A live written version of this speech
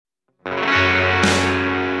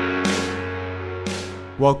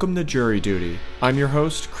Welcome to Jury Duty. I'm your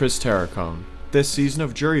host, Chris Terracone. This season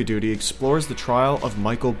of Jury Duty explores the trial of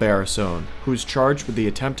Michael Barisone, who is charged with the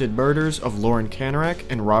attempted murders of Lauren Kanarek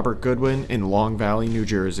and Robert Goodwin in Long Valley, New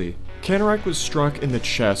Jersey. Kanarek was struck in the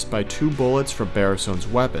chest by 2 bullets from Barisone's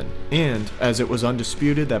weapon, and, as it was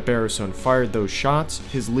undisputed that Barisone fired those shots,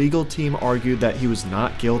 his legal team argued that he was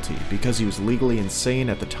not guilty because he was legally insane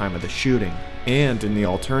at the time of the shooting, and in the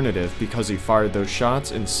alternative because he fired those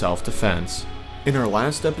shots in self-defense. In our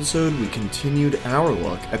last episode, we continued our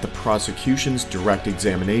look at the prosecution's direct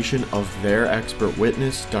examination of their expert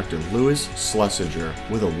witness, Dr. Louis Schlesinger,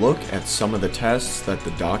 with a look at some of the tests that the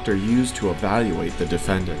doctor used to evaluate the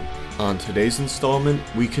defendant. On today's installment,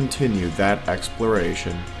 we continue that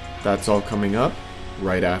exploration. That's all coming up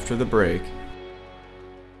right after the break.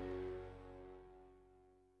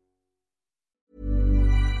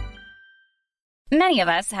 Many of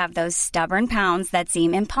us have those stubborn pounds that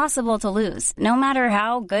seem impossible to lose, no matter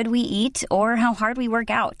how good we eat or how hard we work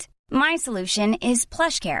out. My solution is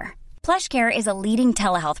PlushCare. PlushCare is a leading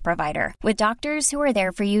telehealth provider with doctors who are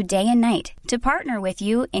there for you day and night to partner with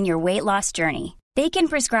you in your weight loss journey. They can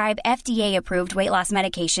prescribe FDA-approved weight loss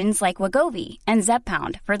medications like Wegovy and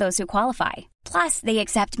Zepbound for those who qualify. Plus, they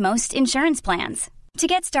accept most insurance plans. To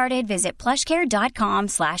get started, visit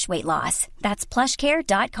plushcare.com/weightloss. That's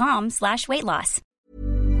plushcare.com/weightloss.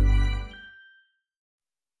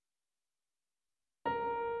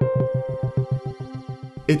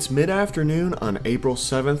 It's mid-afternoon on April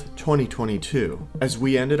 7th, 2022. As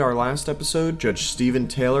we ended our last episode, Judge Stephen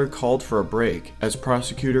Taylor called for a break as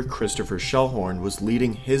prosecutor Christopher Schellhorn was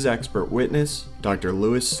leading his expert witness, Dr.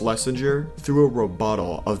 Louis Schlesinger, through a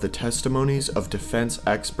rebuttal of the testimonies of defense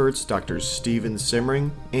experts Drs. Stephen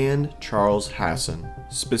Simmering and Charles Hassan.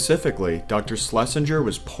 Specifically, Dr. Schlesinger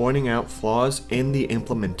was pointing out flaws in the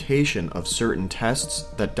implementation of certain tests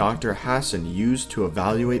that Dr. Hassan used to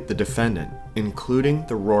evaluate the defendant, including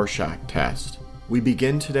the Rorschach test. We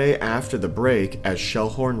begin today after the break as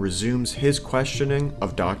Schellhorn resumes his questioning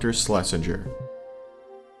of Dr. Schlesinger.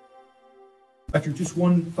 Doctor, just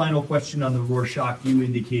one final question on the Rorschach. You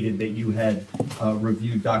indicated that you had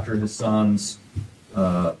reviewed Dr. Hassan's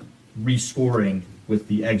rescoring with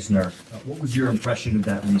the Exner. What was your impression of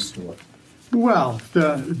that rescore? Well,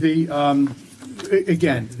 the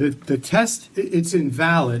test, it's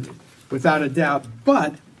invalid without a doubt,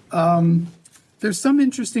 but there's some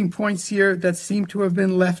interesting points here that seem to have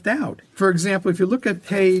been left out. For example, if you look at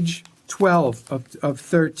page 12 of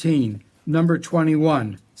 13, number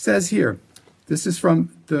 21, says here, this is I'm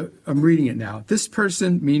reading it now. This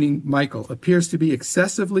person, meaning Michael, appears to be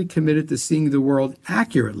excessively committed to seeing the world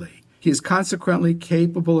accurately. He is consequently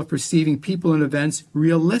capable of perceiving people and events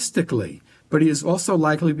realistically, but he is also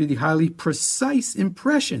likely to be the highly precise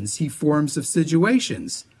impressions he forms of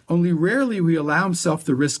situations. Only rarely will he allow himself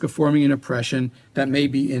the risk of forming an impression that may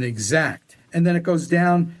be inexact. And then it goes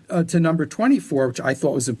down to number 24, which I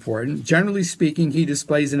thought was important. Generally speaking, he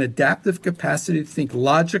displays an adaptive capacity to think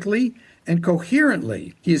logically and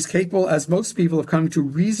coherently. He is capable, as most people, of coming to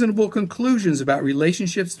reasonable conclusions about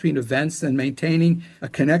relationships between events and maintaining a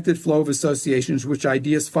connected flow of associations which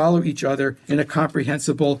ideas follow each other in a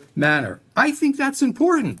comprehensible manner. I think that's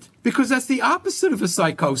important because that's the opposite of a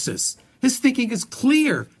psychosis. His thinking is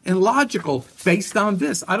clear and logical based on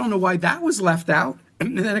this. I don't know why that was left out.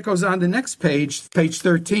 And then it goes on to the next page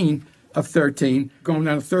 13 of 13, going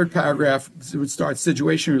down the third paragraph, it would start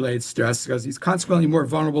situation-related stress, because he's consequently more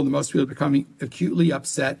vulnerable than most people, becoming acutely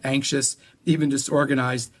upset, anxious, even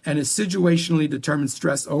disorganized, and his situationally determined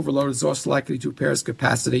stress overload is also likely to impair his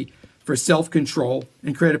capacity for self-control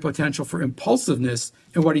and create a potential for impulsiveness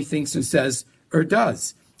in what he thinks and says or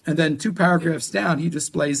does. And then 2 paragraphs down, he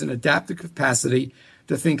displays an adaptive capacity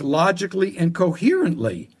to think logically and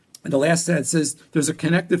coherently. And the last sentence says, there's a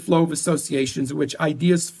connected flow of associations in which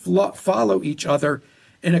ideas follow each other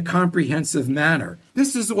in a comprehensive manner.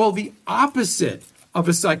 This is all the opposite of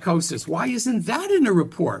a psychosis. Why isn't that in a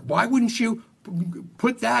report? Why wouldn't you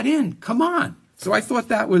put that in? Come on. So I thought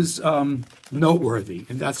that was noteworthy,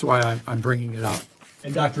 and that's why I'm bringing it up.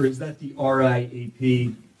 And doctor, is that the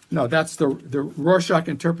RIAP? No, that's the Rorschach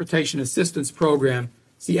Interpretation Assistance Program.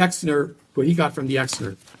 It's the Exner, what he got from the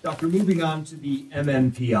Exner. Doctor, moving on to the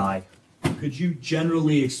MMPI, could you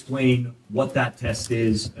generally explain what that test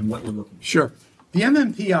is and what you're looking for? Sure. The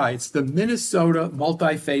MMPI, it's the Minnesota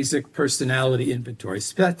Multiphasic Personality Inventory.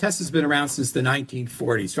 That test has been around since the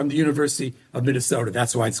 1940s from the University of Minnesota.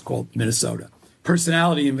 That's why it's called Minnesota.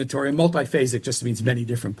 Personality inventory, and multiphasic just means many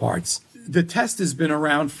different parts. The test has been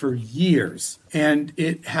around for years, and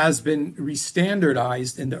it has been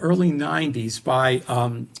restandardized in the early 90s by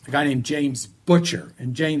a guy named James Butcher.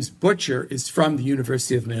 And James Butcher is from the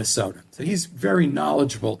University of Minnesota. So he's very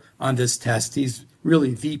knowledgeable on this test. He's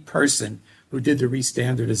really the person who did the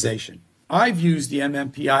restandardization. I've used the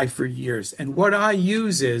MMPI for years, and what I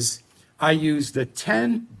use is I use the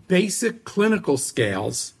 10 basic clinical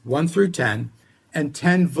scales, 1 through 10, and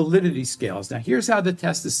 10 validity scales. Now, here's how the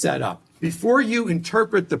test is set up. Before you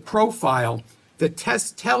interpret the profile, the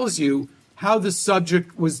test tells you how the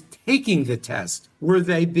subject was taking the test. Were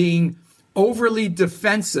they being overly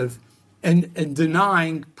defensive and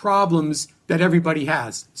denying problems that everybody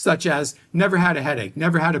has, such as never had a headache,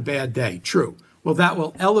 never had a bad day? True. Well, that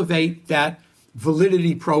will elevate that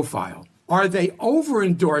validity profile. Are they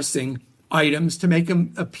over-endorsing items to make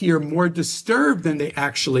them appear more disturbed than they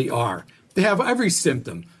actually are? They have every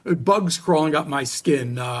symptom. Bugs crawling up my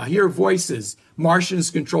skin, hear voices,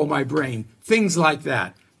 Martians control my brain, things like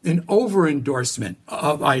that. An over-endorsement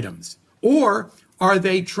of items. Or are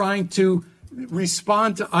they trying to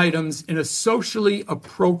respond to items in a socially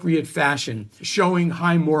appropriate fashion, showing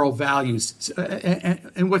high moral values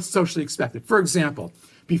and what's socially expected? For example,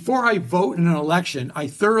 before I vote in an election, I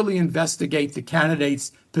thoroughly investigate the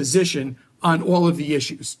candidate's position on all of the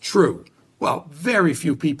issues. True. Well, very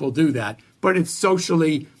few people do that, but it's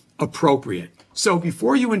socially appropriate. So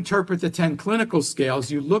before you interpret the 10 clinical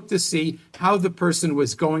scales, you look to see how the person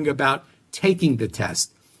was going about taking the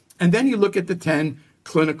test. And then you look at the 10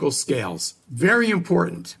 clinical scales. Very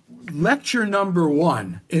important. Lecture number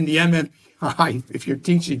 1 in the MMPI, if you're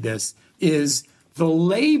teaching this, is the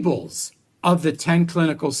labels of the 10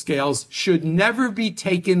 clinical scales should never be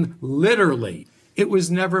taken literally. It was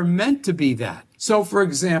never meant to be that. So, for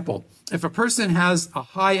example, if a person has a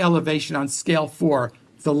high elevation on scale 4,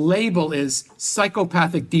 the label is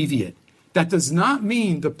psychopathic deviant. That does not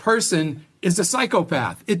mean the person is a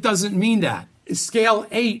psychopath. It doesn't mean that. Scale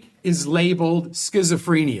 8 is labeled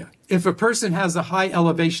schizophrenia. If a person has a high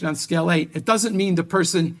elevation on scale 8, it doesn't mean the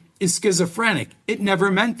person is schizophrenic. It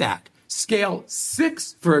never meant that. Scale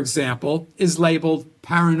 6, for example, is labeled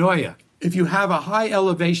paranoia. If you have a high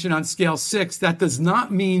elevation on scale 6, that does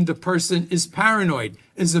not mean the person is paranoid.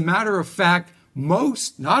 As a matter of fact,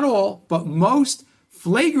 most, not all, but most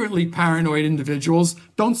flagrantly paranoid individuals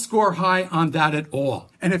don't score high on that at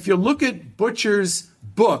all. And if you look at Butcher's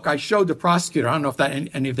book, I showed the prosecutor, I don't know if that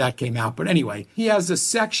any of that came out, but anyway, he has a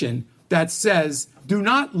section that says, do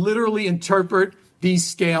not literally interpret these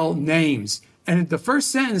scale names. And the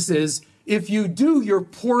first sentence is, if you do, you're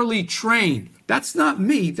poorly trained. That's not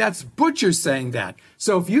me, that's Butcher saying that.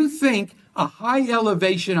 So if you think a high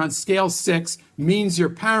elevation on scale 6 means you're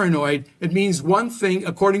paranoid, it means one thing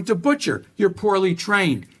according to Butcher, you're poorly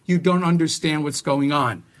trained. You don't understand what's going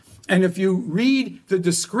on. And if you read the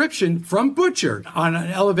description from Butcher on an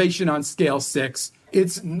elevation on scale 6,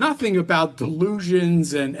 it's nothing about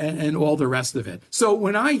delusions and all the rest of it. So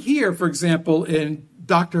when I hear, for example, in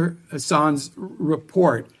Dr. Hassan's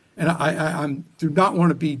report, and I do not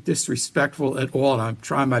want to be disrespectful at all, and I'm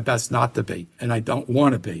trying my best not to be, and I don't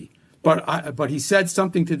want to be. But he said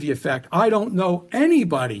something to the effect, I don't know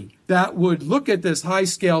anybody that would look at this high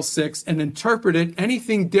scale 6 and interpret it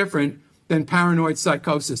anything different than paranoid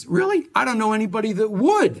psychosis. Really? I don't know anybody that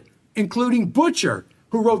would, including Butcher,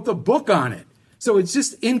 who wrote the book on it. So it's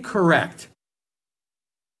just incorrect.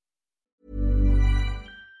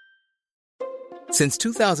 Since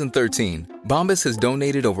 2013, Bombas has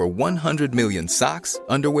donated over 100 million socks,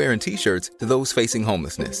 underwear, and T-shirts to those facing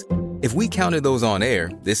homelessness. If we counted those on air,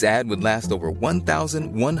 this ad would last over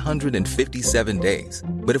 1,157 days.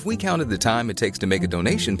 But if we counted the time it takes to make a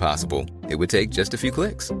donation possible, it would take just a few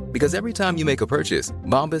clicks. Because every time you make a purchase,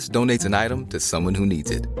 Bombas donates an item to someone who needs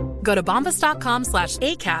it. Go to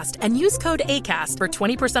bombas.com/ACAST and use code ACAST for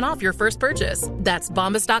 20% off your first purchase. That's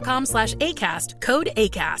bombas.com/ACAST, code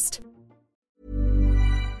ACAST.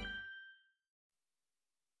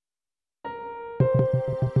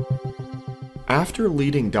 After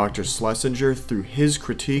leading Dr. Schlesinger through his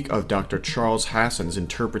critique of Dr. Charles Hassan's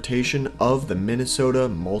interpretation of the Minnesota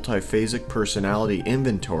Multiphasic Personality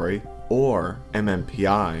Inventory, or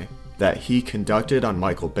MMPI, that he conducted on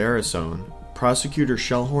Michael Barisone, Prosecutor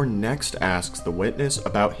Schellhorn next asks the witness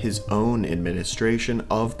about his own administration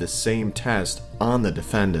of the same test on the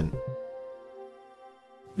defendant.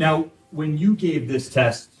 Now, when you gave this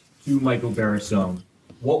test to Michael Barisone,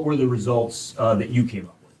 what were the results that you came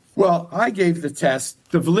up with? Well, I gave the test,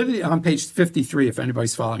 the validity, on page 53, if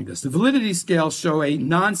anybody's following this, the validity scales show a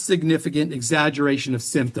non-significant exaggeration of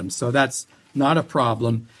symptoms, so that's not a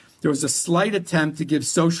problem. There was a slight attempt to give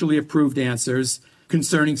socially approved answers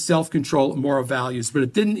concerning self-control and moral values, but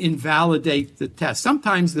it didn't invalidate the test.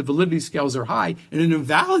 Sometimes the validity scales are high and it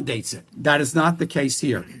invalidates it. That is not the case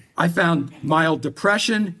here. I found mild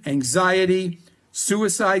depression, anxiety,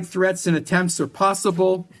 suicide threats and attempts are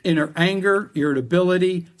possible, inner anger,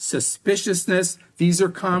 irritability, suspiciousness. These are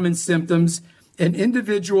common symptoms. And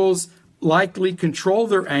individuals likely control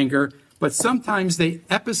their anger, but sometimes they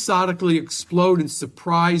episodically explode and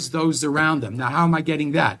surprise those around them. Now, how am I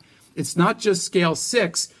getting that? It's not just scale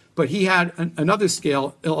 6, but he had another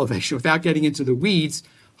scale elevation without getting into the weeds.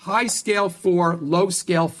 High scale 4, low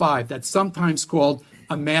scale 5. That's sometimes called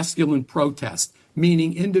a masculine protest,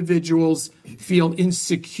 meaning individuals feel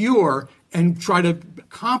insecure and try to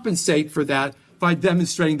compensate for that by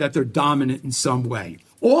demonstrating that they're dominant in some way.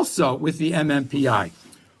 Also, with the MMPI,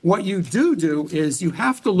 what you do is you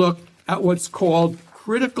have to look at what's called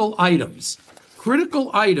critical items.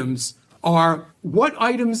 Critical items are what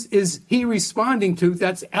items is he responding to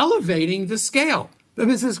that's elevating the scale.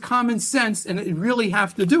 This is common sense, and you really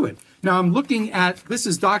have to do it. Now, I'm looking at, this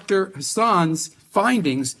is Dr. Hassan's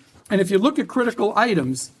findings, and if you look at critical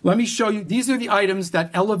items, let me show you, these are the items that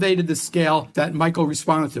elevated the scale that Michael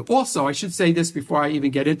responded to. Also, I should say this before I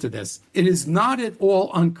even get into this. It is not at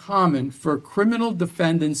all uncommon for criminal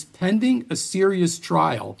defendants pending a serious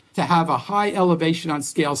trial to have a high elevation on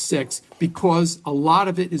scale 6 because a lot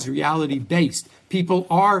of it is reality-based. People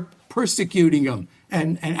are persecuting them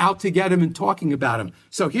and out to get him and talking about him.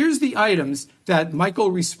 So here's the items that Michael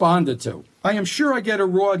responded to. I am sure I get a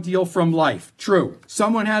raw deal from life. True.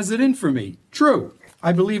 Someone has it in for me. True.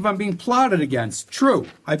 I believe I'm being plotted against. True.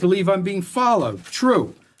 I believe I'm being followed.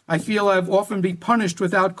 True. I feel I've often been punished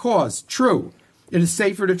without cause. True. It is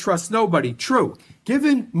safer to trust nobody. True.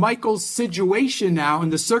 Given Michael's situation now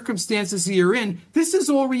and the circumstances he are in, this is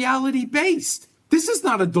all reality-based. This is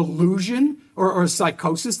not a delusion or a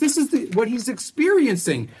psychosis. This is what he's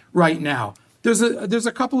experiencing right now. There's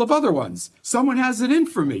a couple of other ones. Someone has it in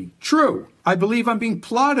for me. True. I believe I'm being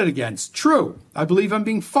plotted against. True. I believe I'm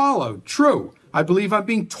being followed. True. I believe I'm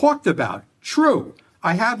being talked about. True.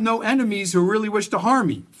 I have no enemies who really wish to harm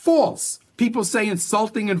me. False. People say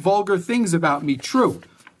insulting and vulgar things about me. True.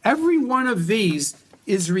 Every one of these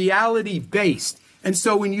is reality-based. And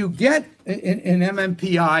so when you get an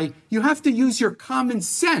MMPI, you have to use your common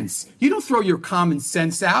sense. You don't throw your common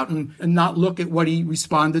sense out and not look at what he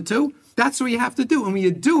responded to. That's what you have to do. And when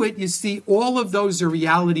you do it, you see all of those are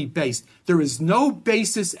reality-based. There is no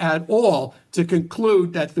basis at all to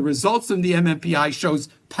conclude that the results of the MMPI shows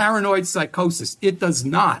paranoid psychosis. It does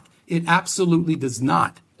not. It absolutely does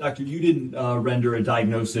not. Doctor, you didn't render a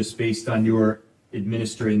diagnosis based on your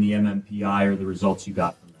administering the MMPI or the results you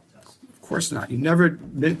got from that test. Of course not. You never,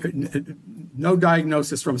 no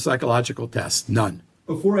diagnosis from a psychological test. None.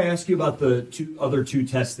 Before I ask you about the other two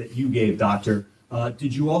tests that you gave, Doctor,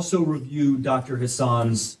 did you also review Dr.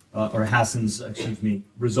 Hassan's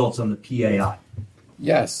results on the PAI?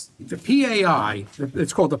 Yes. The PAI,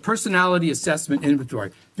 it's called the Personality Assessment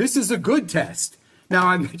Inventory. This is a good test. Now,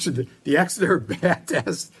 I mentioned the Exeter, bad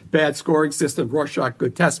test, bad scoring system, Rorschach,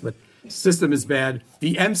 good test, but system is bad.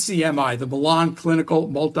 The MCMI, the Milan Clinical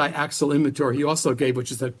Multi-Axel Inventory, he also gave,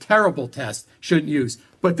 which is a terrible test, shouldn't use.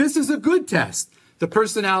 But this is a good test, the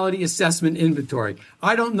Personality Assessment Inventory.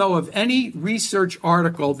 I don't know of any research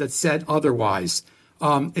article that said otherwise.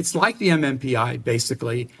 It's like the MMPI,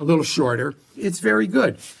 basically, a little shorter. It's very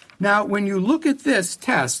good. Now, when you look at this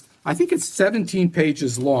test, I think it's 17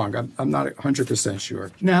 pages long. I'm not 100%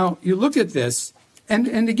 sure. Now, you look at this, and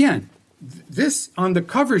again, this on the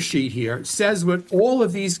cover sheet here says what all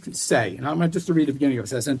of these say. And I'm going to just read the beginning of it. It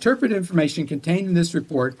says, interpreted information contained in this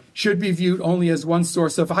report should be viewed only as one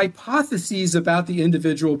source of hypotheses about the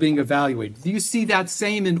individual being evaluated. Do you see that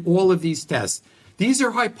same in all of these tests? These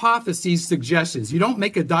are hypotheses, suggestions. You don't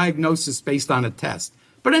make a diagnosis based on a test.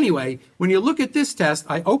 But anyway, when you look at this test,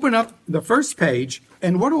 I open up the first page,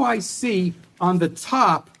 and what do I see on the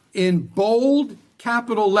top in bold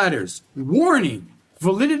capital letters? Warning.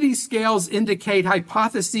 Validity scales indicate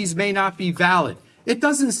hypotheses may not be valid. It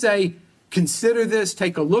doesn't say, consider this,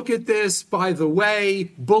 take a look at this, by the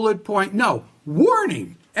way, bullet point. No,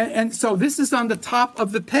 warning. And so this is on the top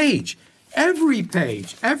of the page. Every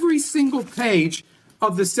page, every single page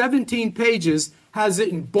of the 17 pages has it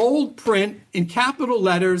in bold print in capital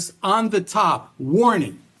letters on the top,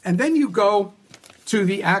 warning. And then you go to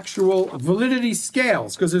the actual validity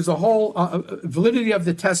scales, because there's a whole validity of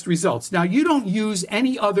the test results. Now, you don't use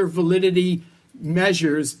any other validity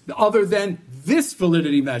measures other than this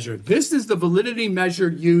validity measure. This is the validity measure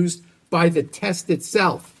used by the test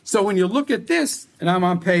itself. So when you look at this, and I'm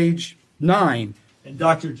on page 9. And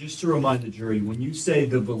doctor, just to remind the jury, when you say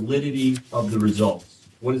the validity of the results,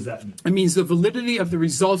 what does that mean? It means the validity of the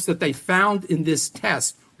results that they found in this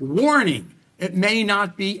test. Warning, it may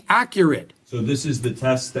not be accurate. So this is the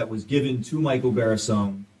test that was given to Michael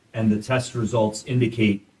Barisone, and the test results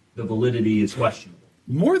indicate the validity is questionable.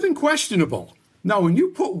 More than questionable. No, when you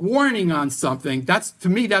put warning on something, to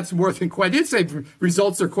me, that's more than questionable. They didn't say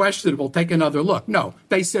results are questionable, take another look. No,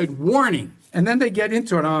 they said warning. And then they get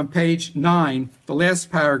into it on page 9, the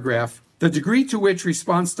last paragraph. The degree to which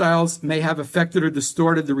response styles may have affected or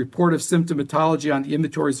distorted the report of symptomatology on the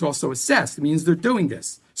inventory is also assessed. It means they're doing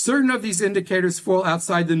this. Certain of these indicators fall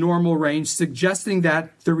outside the normal range, suggesting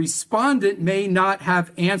that the respondent may not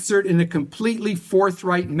have answered in a completely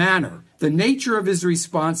forthright manner. The nature of his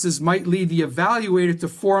responses might lead the evaluator to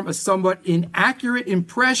form a somewhat inaccurate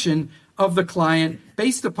impression of the client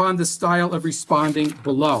based upon the style of responding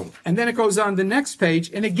below. And then it goes on the next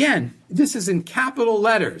page, and again, this is in capital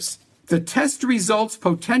letters. The test results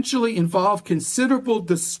potentially involve considerable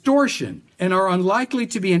distortion and are unlikely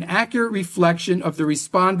to be an accurate reflection of the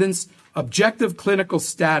respondent's objective clinical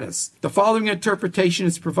status. The following interpretation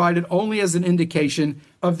is provided only as an indication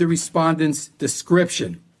of the respondent's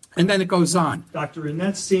description. And then it goes on. Doctor, in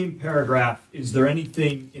that same paragraph, is there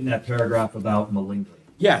anything in that paragraph about malingering?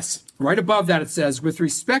 Yes. Right above that it says, with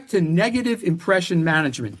respect to negative impression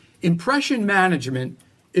management. Impression management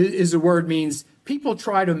is a word means people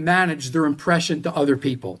try to manage their impression to other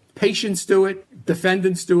people. Patients do it,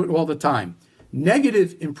 defendants do it all the time.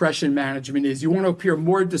 Negative impression management is you want to appear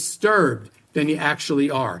more disturbed than you actually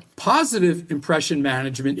are. Positive impression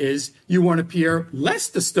management is you want to appear less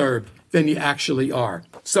disturbed than you actually are.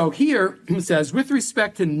 So here it says, with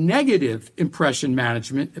respect to negative impression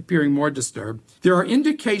management, appearing more disturbed, there are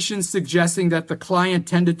indications suggesting that the client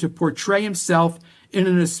tended to portray himself in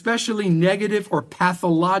an especially negative or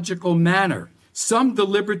pathological manner. Some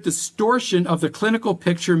deliberate distortion of the clinical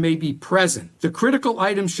picture may be present. The critical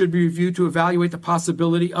items should be reviewed to evaluate the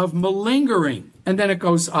possibility of malingering. And then it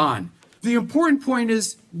goes on. The important point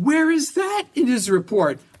is, where is that in his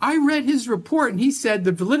report? I read his report and he said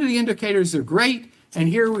the validity indicators are great and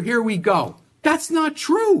here we go. That's not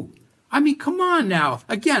true. I mean, come on now.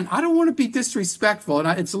 Again, I don't want to be disrespectful,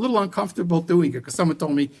 and it's a little uncomfortable doing it because someone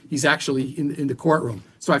told me he's actually in the courtroom.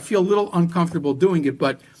 So I feel a little uncomfortable doing it,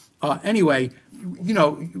 but anyway, you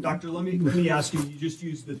know. Doctor, let me ask you just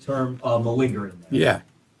used the term malingering there. Yeah.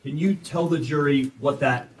 Can you tell the jury what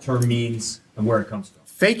that term means and where it comes from?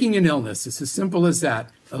 Faking an illness. It's as simple as that.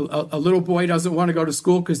 A little boy doesn't want to go to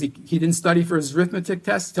school because he didn't study for his arithmetic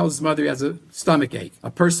test. Tells his mother he has a stomach ache.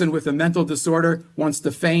 A person with a mental disorder wants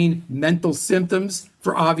to feign mental symptoms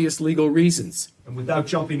for obvious legal reasons. And without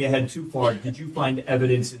jumping ahead too far, did you find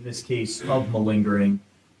evidence in this case of malingering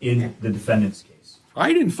in the defendant's case?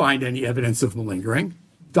 I didn't find any evidence of malingering.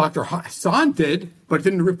 Dr. Hassan did, but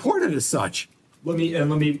didn't report it as such. Let me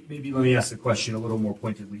ask the question a little more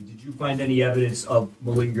pointedly. Did you find any evidence of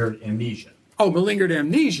malingered amnesia? Oh, malingered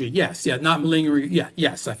amnesia, yes. Yeah, not malingering. Yeah,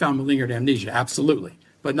 yes, I found malingered amnesia, absolutely.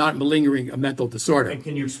 But not malingering a mental disorder. And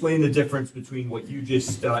can you explain the difference between what you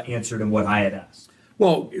just answered and what I had asked?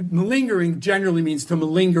 Well, malingering generally means to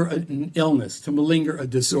malinger an illness, to malinger a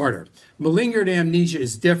disorder. Malingered amnesia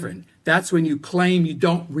is different. That's when you claim you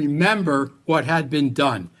don't remember what had been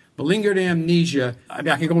done. Malingered amnesia, I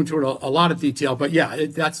mean, I can go into it a lot of detail, but yeah,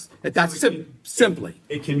 simply.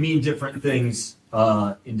 It can mean different things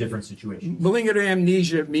in different situations. Malingered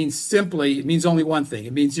amnesia means only one thing.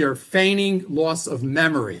 It means you're feigning loss of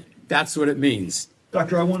memory. That's what it means.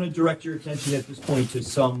 Doctor, I want to direct your attention at this point to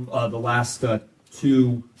the last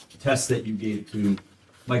two tests that you gave to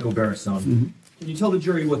Michael Barisone. Mm-hmm. Can you tell the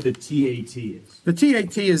jury what the TAT is? The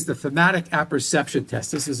TAT is the thematic apperception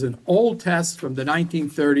test. This is an old test from the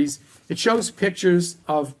 1930s. It shows pictures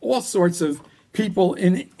of all sorts of people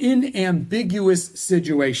in ambiguous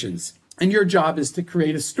situations. And your job is to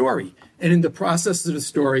create a story. And in the process of the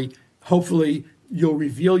story, hopefully you'll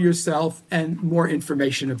reveal yourself and more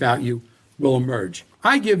information about you will emerge.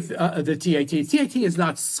 I give the TAT. TAT is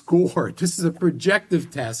not scored. This is a projective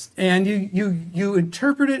test. And you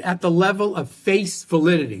interpret it at the level of face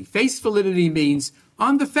validity. Face validity means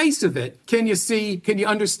on the face of it, can you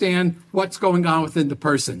understand what's going on within the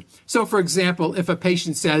person? So, for example, if a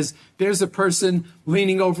patient says, there's a person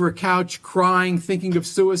leaning over a couch, crying, thinking of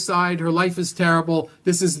suicide, her life is terrible,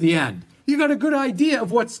 this is the end. You got a good idea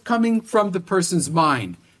of what's coming from the person's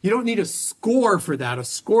mind. You don't need a score for that, a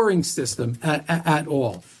scoring system at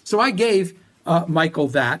all. So I gave Michael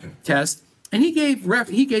that test, and he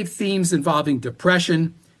gave themes involving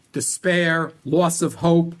depression, despair, loss of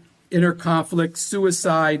hope, inner conflict,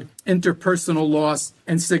 suicide, interpersonal loss,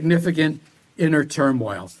 and significant inner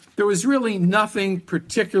turmoil. There was really nothing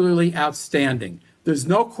particularly outstanding. There's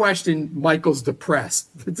no question Michael's depressed.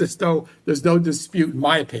 There's no dispute, in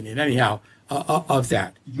my opinion, anyhow, of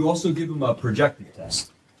that. You also give them a projective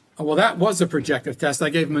test. Well, that was a projective test. I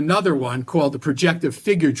gave them another one called the projective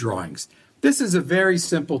figure drawings. This is a very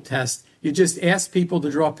simple test. You just ask people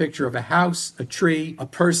to draw a picture of a house, a tree, a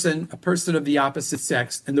person of the opposite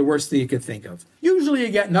sex, and the worst thing you could think of. Usually you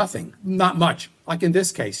get nothing, not much. Like in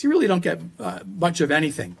this case, you really don't get much of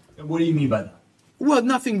anything. And what do you mean by that? Well,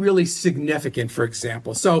 nothing really significant, for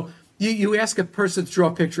example. So you ask a person to draw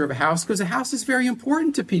a picture of a house because a house is very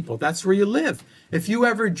important to people. That's where you live. If you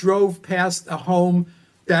ever drove past a home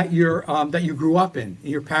that you grew up in, and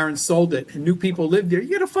your parents sold it, and new people lived there, you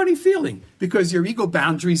get a funny feeling because your ego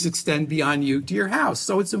boundaries extend beyond you to your house.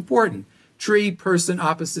 So it's important. Tree, person,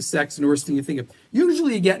 opposite sex, and the worst thing you think of.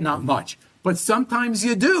 Usually you get not much, but sometimes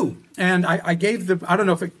you do. And I gave I don't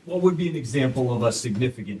know if it... What would be an example of a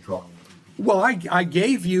significant drawing? Well, I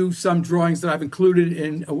gave you some drawings that I've included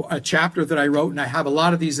in a chapter that I wrote, and I have a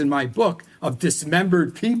lot of these in my book, of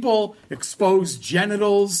dismembered people, exposed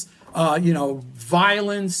genitals,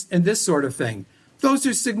 violence, and this sort of thing. Those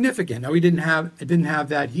are significant. Now, I didn't have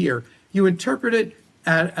that here. You interpret it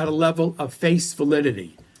at a level of face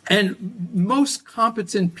validity. And most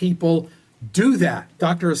competent people do that.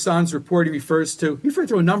 Dr. Hassan's report, he referred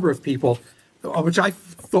to a number of people, which I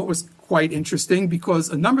thought was quite interesting because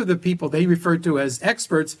a number of the people they referred to as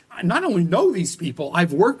experts, I not only know these people,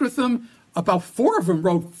 I've worked with them. About 4 of them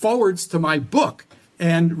wrote forwards to my book.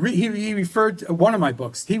 And he referred to one of my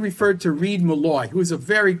books. He referred to Reed Malloy, who is a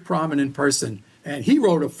very prominent person. And he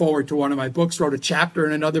wrote a forward to one of my books, wrote a chapter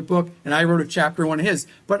in another book, and I wrote a chapter in one of his.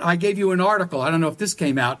 But I gave you an article, I don't know if this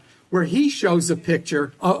came out, where he shows a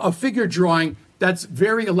picture, a figure drawing that's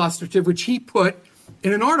very illustrative, which he put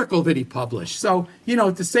in an article that he published. So,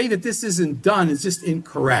 to say that this isn't done is just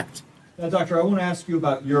incorrect. Now, Doctor, I want to ask you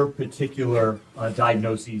about your particular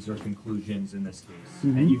diagnoses or conclusions in this case.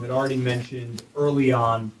 Mm-hmm. And you had already mentioned early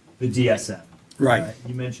on the DSM. Right.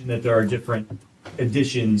 You mentioned that there are different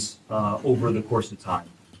editions over the course of time.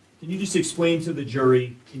 Can you just explain to the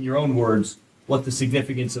jury, in your own words, what the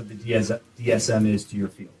significance of the DSM is to your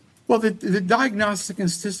field? Well, the Diagnostic and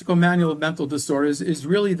Statistical Manual of Mental Disorders is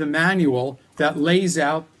really the manual that lays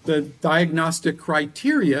out the diagnostic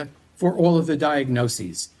criteria for all of the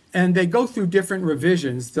diagnoses. And they go through different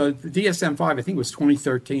revisions. The DSM-5, I think it was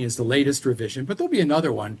 2013, is the latest revision, but there'll be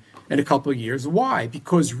another one in a couple of years. Why?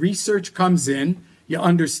 Because research comes in, you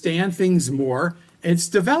understand things more, it's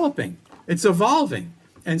developing, it's evolving,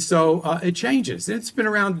 and so it changes. It's been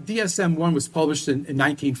around, DSM-1 was published in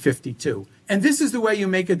 1952. And this is the way you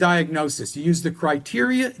make a diagnosis. You use the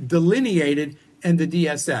criteria delineated in the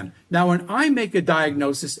DSM. Now, when I make a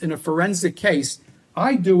diagnosis in a forensic case,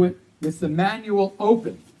 I do it with the manual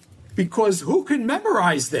open. Because who can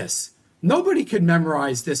memorize this? Nobody can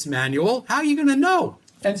memorize this manual. How are you going to know?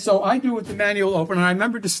 And so I do it with the manual open. And I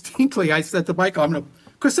remember distinctly, I said to Michael,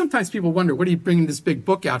 because sometimes people wonder, what are you bringing this big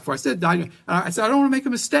book out for? I said, I don't want to make a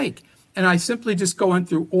mistake. And I simply just go on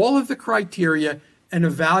through all of the criteria and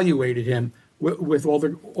evaluated him with all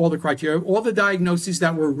the criteria, all the diagnoses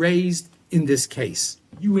that were raised in this case.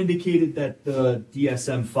 You indicated that the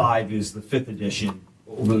DSM-5 is the 5th edition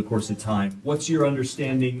over the course of time. What's your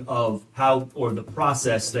understanding of how, or the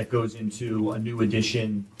process that goes into a new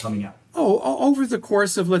edition coming out? Over the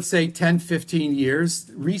course of, let's say, 10, 15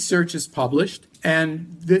 years, research is published,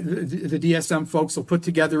 and the DSM folks will put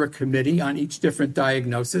together a committee on each different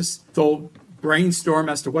diagnosis. They'll brainstorm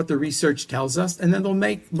as to what the research tells us, and then they'll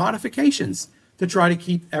make modifications to try to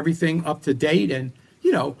keep everything up to date and,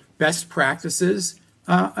 best practices,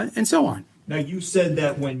 and so on. Now, you said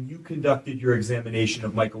that when you conducted your examination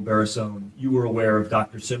of Michael Barisone, you were aware of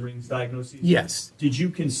Dr. Simring's diagnoses? Yes. Did you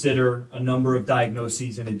consider a number of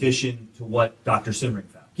diagnoses in addition to what Dr. Simring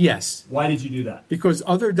found? Yes. Why did you do that? Because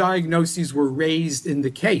other diagnoses were raised in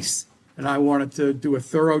the case, and I wanted to do a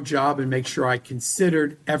thorough job and make sure I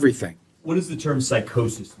considered everything. What does the term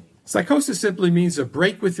psychosis mean? Psychosis simply means a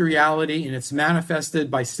break with reality, and it's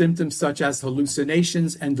manifested by symptoms such as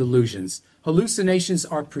hallucinations and delusions. Hallucinations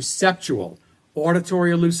are perceptual.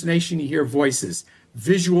 Auditory hallucination, you hear voices.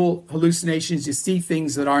 Visual hallucinations, you see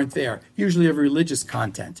things that aren't there, usually of religious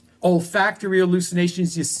content. Olfactory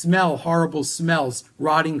hallucinations, you smell horrible smells,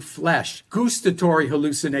 rotting flesh. Gustatory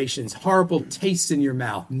hallucinations, horrible tastes in your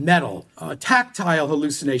mouth, metal. Tactile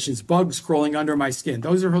hallucinations, bugs crawling under my skin.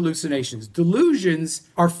 Those are hallucinations. Delusions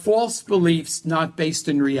are false beliefs not based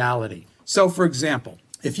in reality. So, for example,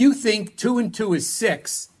 if you think 2 and 2 is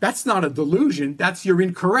 6, that's not a delusion, you're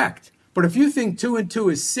incorrect. But if you think 2 and 2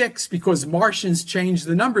 is 6 because Martians changed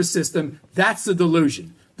the number system, that's a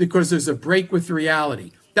delusion because there's a break with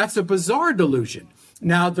reality. That's a bizarre delusion.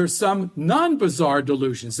 Now, there's some non-bizarre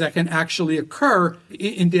delusions that can actually occur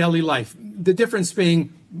in daily life. The difference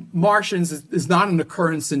being Martians is not an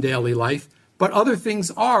occurrence in daily life, but other things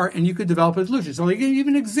are, and you could develop a delusion. So I'll give you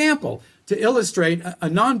an example to illustrate a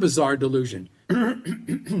non-bizarre delusion.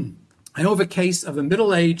 I know of a case of a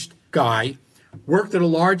middle-aged guy, worked at a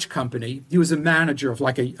large company. He was a manager of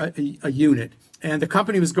like a unit, and the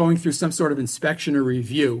company was going through some sort of inspection or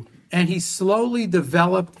review, and he slowly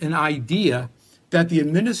developed an idea that the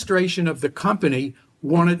administration of the company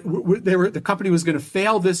the company was going to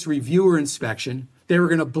fail this review or inspection. They were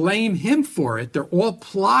going to blame him for it. They're all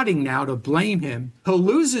plotting now to blame him. He'll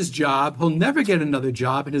lose his job. He'll never get another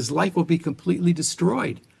job, and his life will be completely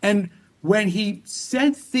destroyed. And when he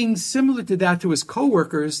said things similar to that to his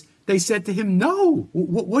coworkers, they said to him, no,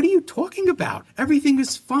 what are you talking about? Everything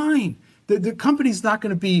is fine. The company's not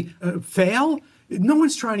going to be fail. No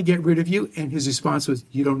one's trying to get rid of you. And his response was,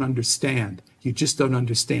 you don't understand. You just don't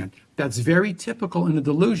understand. That's very typical in a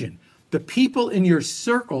delusion. The people in your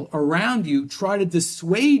circle around you try to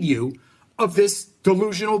dissuade you of this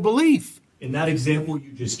delusional belief. In that example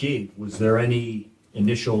you just gave, was there any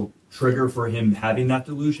initial trigger for him having that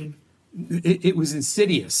delusion? It was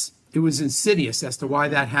insidious. It was insidious as to why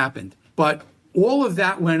that happened. But all of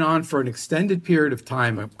that went on for an extended period of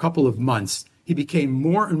time, a couple of months. He became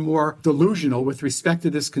more and more delusional with respect to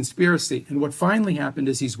this conspiracy. And what finally happened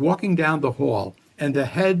is he's walking down the hall, and the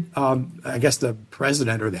head, I guess the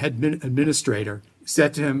president or the head administrator,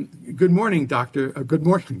 said to him, good morning, doctor. Good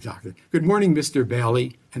morning, doctor. Good morning, Mr.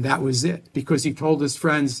 Bailey. And that was it, because he told his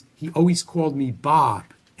friends, he always called me Bob.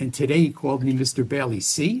 And today he called me Mr. Bailey.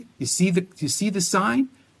 See? You see the sign?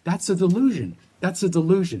 That's a delusion. That's a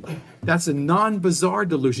delusion. That's a non-bizarre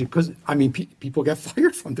delusion, because, people get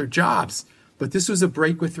fired from their jobs. But this was a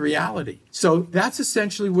break with reality. So that's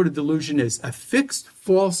essentially what a delusion is, a fixed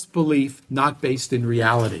false belief not based in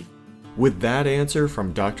reality. With that answer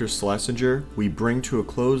from Dr. Schlesinger, we bring to a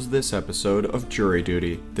close this episode of Jury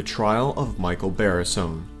Duty, the trial of Michael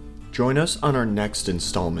Barisone. Join us on our next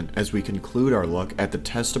installment as we conclude our look at the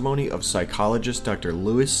testimony of psychologist Dr.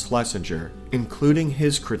 Louis Schlesinger, including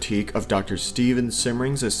his critique of Dr. Stephen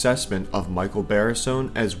Simring's assessment of Michael Barisone,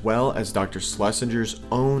 as well as Dr. Schlesinger's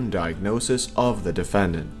own diagnosis of the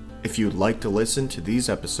defendant. If you'd like to listen to these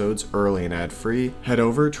episodes early and ad-free, head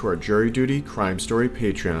over to our Jury Duty Crime Story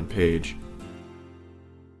Patreon page.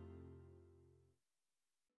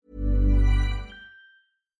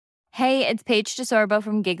 Hey, it's Paige DeSorbo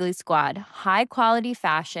from Giggly Squad. High quality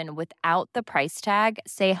fashion without the price tag.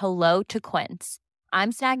 Say hello to Quince.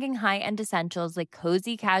 I'm snagging high-end essentials like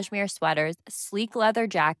cozy cashmere sweaters, sleek leather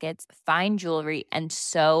jackets, fine jewelry, and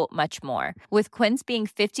so much more. With Quince being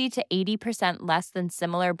 50 to 80% less than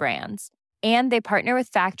similar brands. And they partner with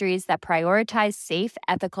factories that prioritize safe,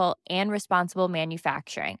 ethical, and responsible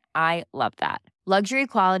manufacturing. I love that. Luxury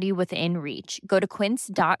quality within reach. Go to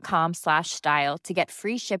quince.com/style to get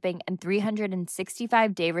free shipping and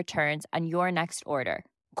 365-day returns on your next order.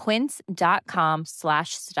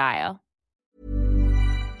 Quince.com/style.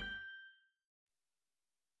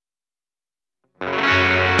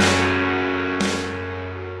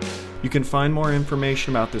 You can find more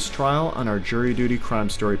information about this trial on our Jury Duty Crime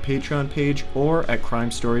Story Patreon page or at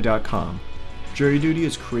crimestory.com. Jury Duty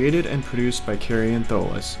is created and produced by Carrie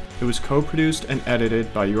Antholis. It was co-produced and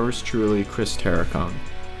edited by yours truly, Chris Terracone.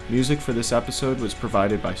 Music for this episode was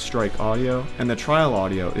provided by Strike Audio, and the trial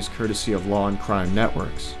audio is courtesy of Law and Crime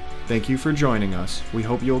Networks. Thank you for joining us. We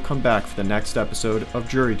hope you'll come back for the next episode of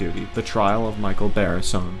Jury Duty, the trial of Michael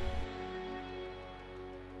Barisone.